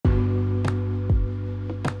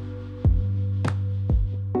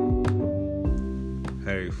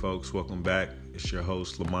folks, welcome back. It's your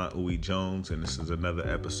host Lamont Uwe Jones, and this is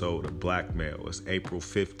another episode of Blackmail. It's April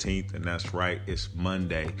 15th, and that's right, it's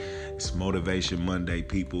Monday. It's Motivation Monday,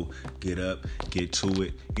 people. Get up, get to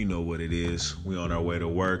it. You know what it is. We on our way to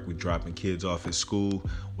work. We dropping kids off at school.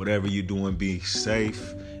 Whatever you're doing, be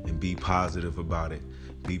safe and be positive about it.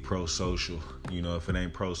 Be pro-social. You know, if it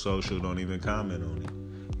ain't pro-social, don't even comment on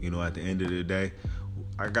it. You know, at the end of the day,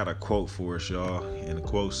 I got a quote for us, y'all. And the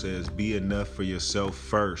quote says, be enough for yourself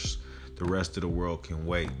first. The rest of the world can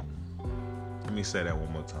wait. Let me say that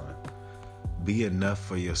one more time. Be enough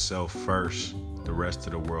for yourself first. The rest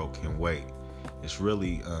of the world can wait. It's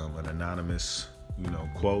really an anonymous,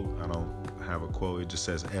 quote. I don't have a quote. It just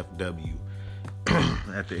says FW.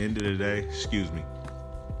 At the end of the day,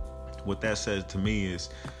 what that says to me is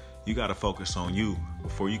you got to focus on you.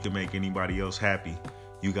 Before you can make anybody else happy,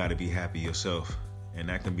 you got to be happy yourself. And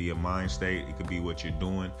that can be a mind state. It could be what you're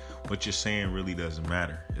doing. What you're saying really doesn't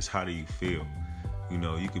matter. It's how do you feel? You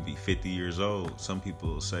know, you could be 50 years old. Some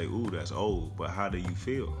people will say, ooh, that's old. But how do you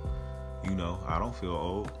feel? You know, I don't feel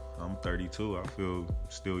old. I'm 32. I feel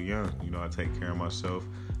still young. You know, I take care of myself.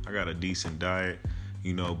 I got a decent diet,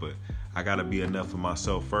 but I got to be enough for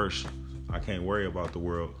myself first. I can't worry about the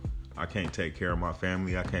world. I can't take care of my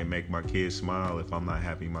family. I can't make my kids smile if I'm not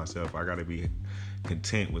happy myself. I got to be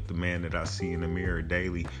content with the man that I see in the mirror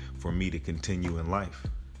daily for me to continue in life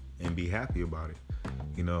and be happy about it.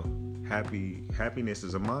 Happiness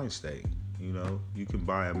is a mind state. You can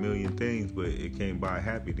buy a million things, but it can't buy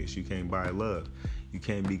happiness. You can't buy love. You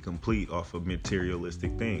can't be complete off of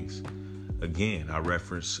materialistic things. Again, I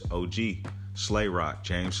reference OG, Slay Rock,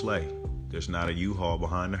 James Slay. There's not a U-Haul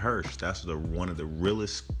behind the hearse. That's one of the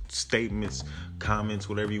realest statements, comments,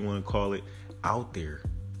 whatever you want to call it, out there.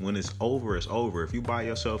 When it's over, it's over. If you buy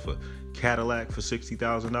yourself a Cadillac for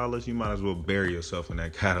 $60,000, you might as well bury yourself in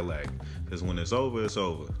that Cadillac. Because when it's over, it's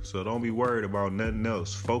over. So don't be worried about nothing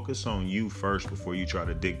else. Focus on you first before you try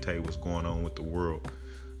to dictate what's going on with the world.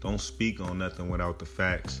 Don't speak on nothing without the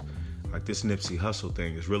facts. Like this Nipsey Hussle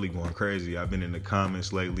thing is really going crazy. I've been in the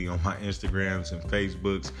comments lately on my Instagrams and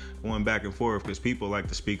Facebooks, going back and forth because people like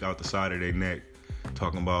to speak out the side of their neck,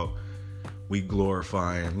 talking about we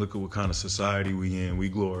glorifying, look at what kind of society we in. We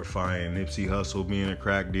glorifying Nipsey Hussle being a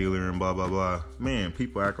crack dealer and blah, blah, blah. Man,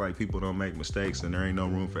 people act like people don't make mistakes and there ain't no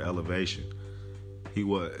room for elevation.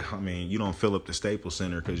 You don't fill up the Staples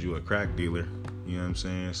Center because you a crack dealer. You know what I'm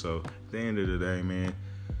saying? So at the end of the day, man,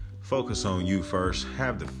 focus on you first.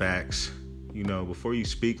 Have the facts. Before you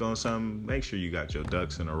speak on something, make sure you got your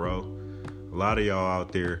ducks in a row. A lot of y'all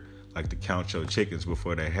out there like to count your chickens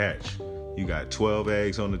before they hatch. You got 12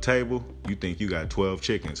 eggs on the table. You think you got 12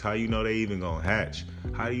 chickens. How you know they even gonna hatch?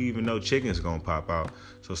 How do you even know chickens gonna pop out?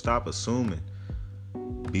 So stop assuming.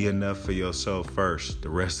 Be enough for yourself first. The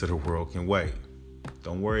rest of the world can wait.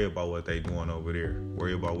 Don't worry about what they doing over there.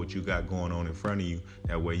 Worry about what you got going on in front of you.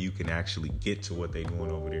 That way you can actually get to what they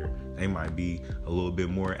doing over there. They might be a little bit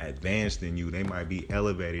more advanced than you. They might be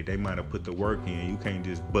elevated. They might have put the work in. You can't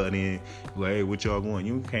just butt in. Like, hey, what y'all going?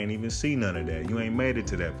 You can't even see none of that. You ain't made it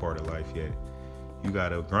to that part of life yet. You got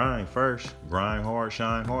to grind first. Grind hard,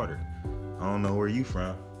 shine harder. I don't know where you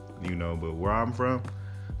from, but where I'm from,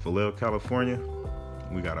 Vallejo, California,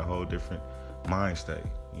 we got a whole different mind state.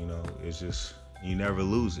 It's just... You never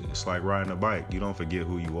lose it. It's like riding a bike. You don't forget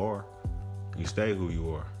who you are. You stay who you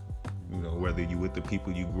are. Whether you with the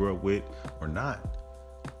people you grew up with or not.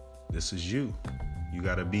 This is you. You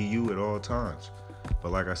got to be you at all times.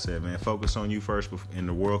 But like I said, man, focus on you first and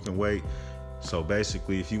the world can wait. So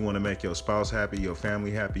basically, if you want to make your spouse happy, your family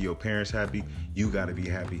happy, your parents happy, you got to be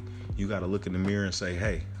happy. You got to look in the mirror and say,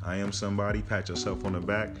 hey, I am somebody. Pat yourself on the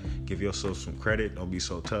back. Give yourself some credit. Don't be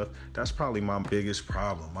so tough. That's probably my biggest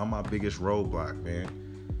problem. I'm my biggest roadblock, man.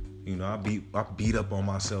 I beat up on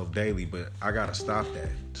myself daily, but I got to stop that.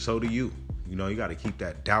 So do you. You got to keep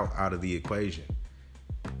that doubt out of the equation.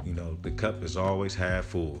 The cup is always half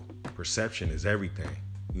full. Perception is everything.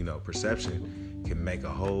 Perception can make a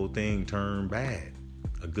whole thing turn bad.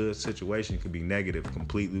 A good situation could be negative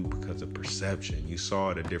completely because of perception. You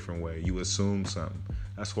saw it a different way. You assumed something.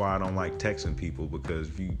 That's why I don't like texting people, because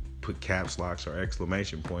if you put caps locks or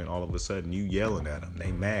exclamation point, all of a sudden you yelling at them.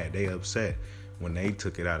 They mad. They upset when they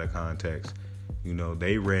took it out of context.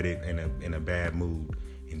 They read it in a bad mood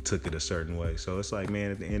and took it a certain way. So it's like,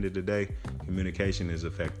 man, at the end of the day, communication is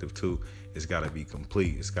effective too. It's got to be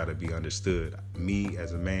complete. It's got to be understood. Me,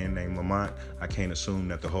 as a man named Lamont, I can't assume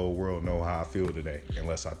that the whole world know how I feel today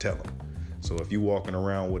unless I tell them. So if you walking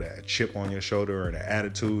around with a chip on your shoulder and an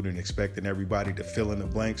attitude and expecting everybody to fill in the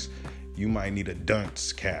blanks, you might need a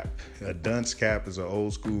dunce cap. A dunce cap is an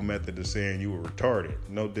old school method of saying you were retarded.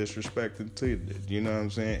 No disrespect intended. You know what I'm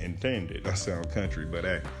saying? Intended. I sound country, but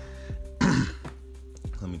hey.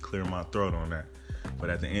 Let me clear my throat on that.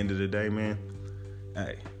 But at the end of the day, man,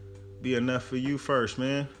 hey, be enough for you first,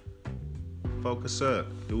 man. Focus up.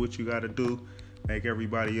 Do what you got to do. Make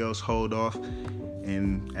everybody else hold off.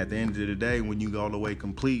 And at the end of the day, when you go all the way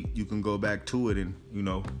complete, you can go back to it and,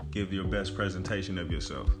 give your best presentation of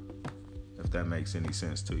yourself. If that makes any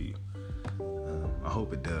sense to you. I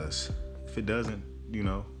hope it does. If it doesn't,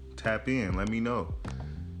 tap in. Let me know.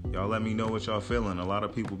 Y'all let me know what y'all feeling. A lot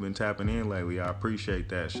of people been tapping in lately. I appreciate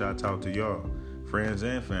that. Shouts out to y'all, friends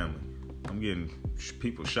and family. I'm getting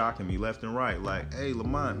people shocking me left and right. Like, hey,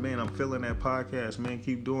 Lamont, man, I'm feeling that podcast, man.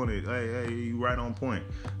 Keep doing it. Hey, you right on point.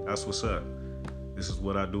 That's what's up. This is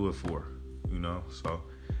what I do it for, So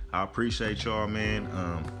I appreciate y'all, man.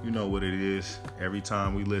 You know what it is. Every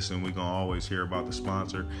time we listen, we're going to always hear about the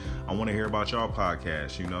sponsor. I want to hear about y'all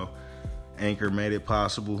podcast, Anchor made it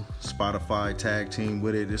possible. Spotify tag team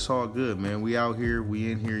with it. It's all good, man. We out here.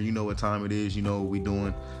 We in here. You know what time it is. You know what we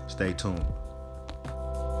doing. Stay tuned.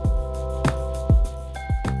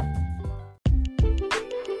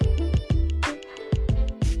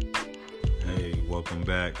 Hey, welcome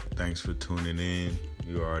back. Thanks for tuning in.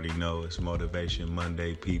 You already know it's Motivation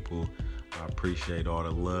Monday, people. I appreciate all the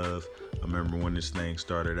love. I remember when this thing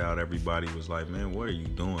started out, everybody was like, man, what are you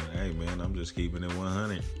doing? Hey, man, I'm just keeping it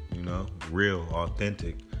 100, real,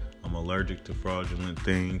 authentic. I'm allergic to fraudulent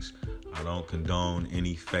things. I don't condone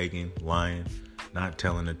any faking, lying, not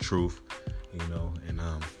telling the truth, And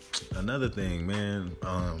another thing, man,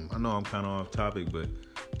 I know I'm kind of off topic, but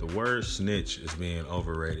the word snitch is being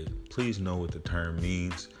overrated. Please know what the term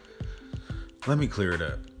means. Let me clear it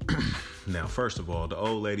up. Now, first of all, the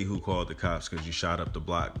old lady who called the cops because you shot up the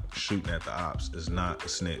block shooting at the ops is not a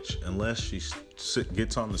snitch. Unless she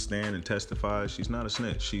gets on the stand and testifies, she's not a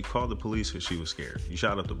snitch. She called the police because she was scared. You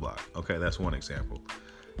shot up the block. Okay, that's one example.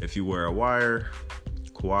 If you wear a wire,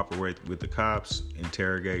 cooperate with the cops,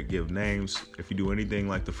 interrogate, give names. If you do anything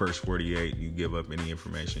like the first 48, you give up any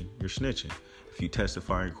information, you're snitching. If you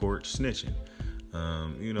testify in court, snitching.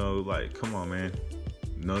 Come on, man.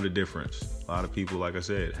 Know the difference. A lot of people, like I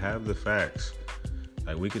said, have the facts.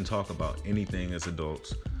 Like, we can talk about anything as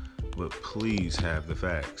adults, but please have the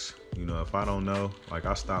facts. If I don't know,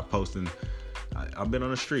 I stopped posting. I've been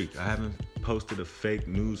on a streak. I haven't posted a fake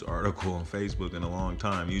news article on Facebook in a long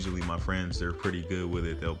time. Usually my friends, they're pretty good with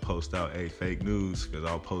it. They'll post out, hey, fake news, because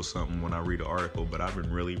I'll post something when I read an article, but I've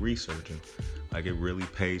been really researching. It really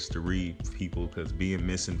pays to read, people, because being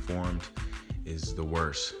misinformed is the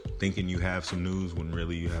worst. Thinking you have some news when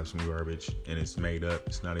really you have some garbage and it's made up.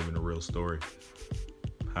 It's not even a real story.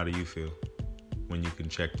 How do you feel when you can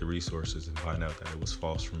check the resources and find out that it was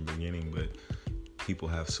false from the beginning? But people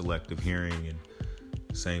have selective hearing, and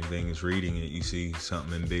same thing as reading it. You see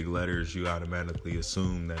something in big letters, you automatically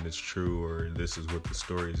assume that it's true, or this is what the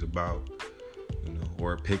story is about,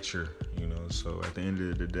 or a picture, So at the end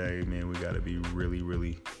of the day, man, we got to be really,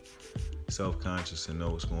 really self-conscious and know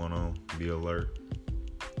what's going on. Be alert.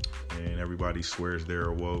 And everybody swears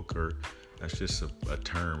they're woke, or that's just a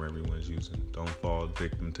term everyone's using. Don't fall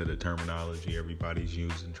victim to the terminology everybody's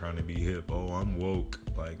using, trying to be hip. Oh, I'm woke.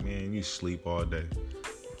 Man, you sleep all day.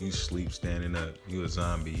 You sleep standing up. You a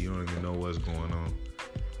zombie. You don't even know what's going on.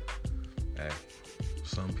 Hey,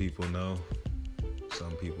 some people know.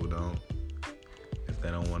 Some people don't. If they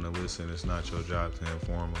don't want to listen, it's not your job to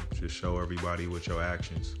inform them. Just show everybody with your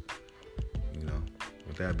actions.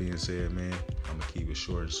 With that being said, man, I'm going to keep it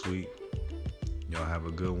short and sweet. Y'all have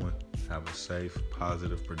a good one. Have a safe,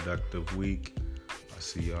 positive, productive week. I'll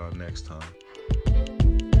see y'all next time.